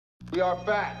We are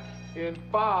back in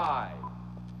 5,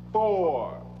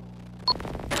 4.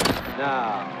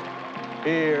 Now,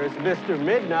 here's Mr.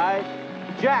 Midnight,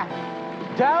 Jack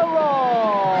Darrow.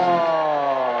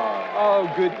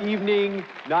 Oh, good evening,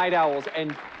 night owls,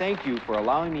 and thank you for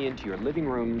allowing me into your living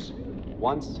rooms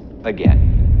once again.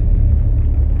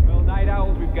 Well, night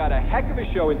owls, we've got a heck of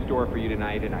a show in store for you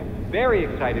tonight, and I'm very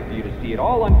excited for you to see it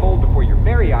all unfold before your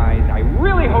very eyes. I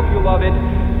really hope you love it.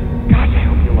 Gosh, I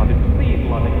hope you love it. Please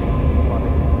love it. Love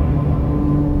it.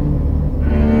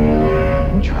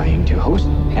 I'm trying to host a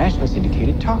nationally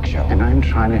syndicated talk show. And I'm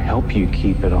trying to help you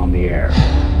keep it on the air.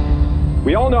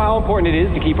 We all know how important it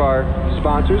is to keep our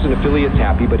sponsors and affiliates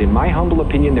happy, but in my humble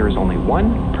opinion, there is only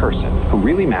one person who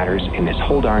really matters in this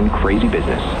whole darn crazy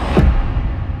business.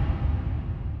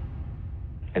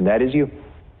 And that is you,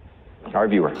 our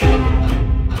viewer.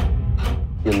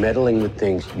 You're meddling with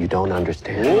things you don't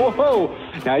understand. Whoa!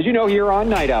 Now, as you know, here on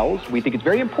Night Owls, we think it's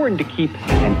very important to keep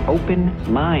an open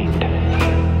mind.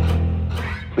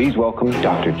 Please welcome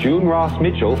Dr. June Ross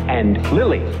Mitchell and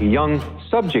Lily, the young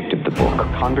subject of the book,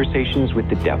 Conversations with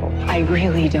the Devil. I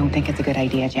really don't think it's a good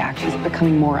idea, Jack. She's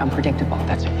becoming more unpredictable.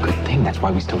 That's a good thing. That's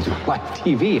why we still do live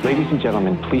TV. Ladies and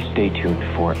gentlemen, please stay tuned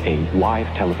for a live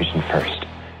television first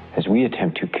as we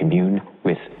attempt to commune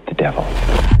with the devil.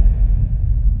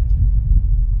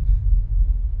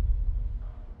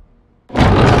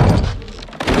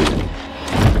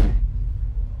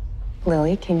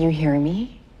 Lily, can you hear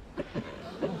me?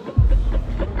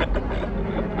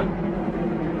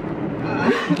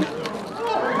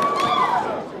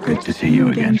 Good to see you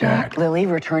again, Jack. Lily,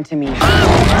 return to me.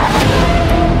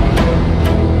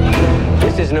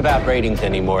 This isn't about ratings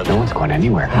anymore. No one's going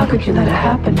anywhere. How could you let it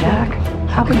happen, Jack?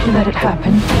 How could you let it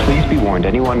happen? Please be warned,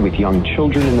 anyone with young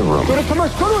children in the room. What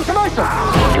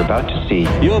you're about to see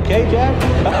You okay, Jack?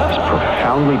 is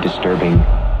profoundly disturbing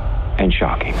and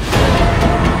shocking.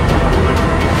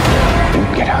 You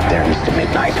get out there, Mr.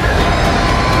 Midnight,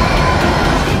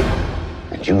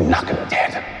 and you knock him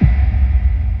dead.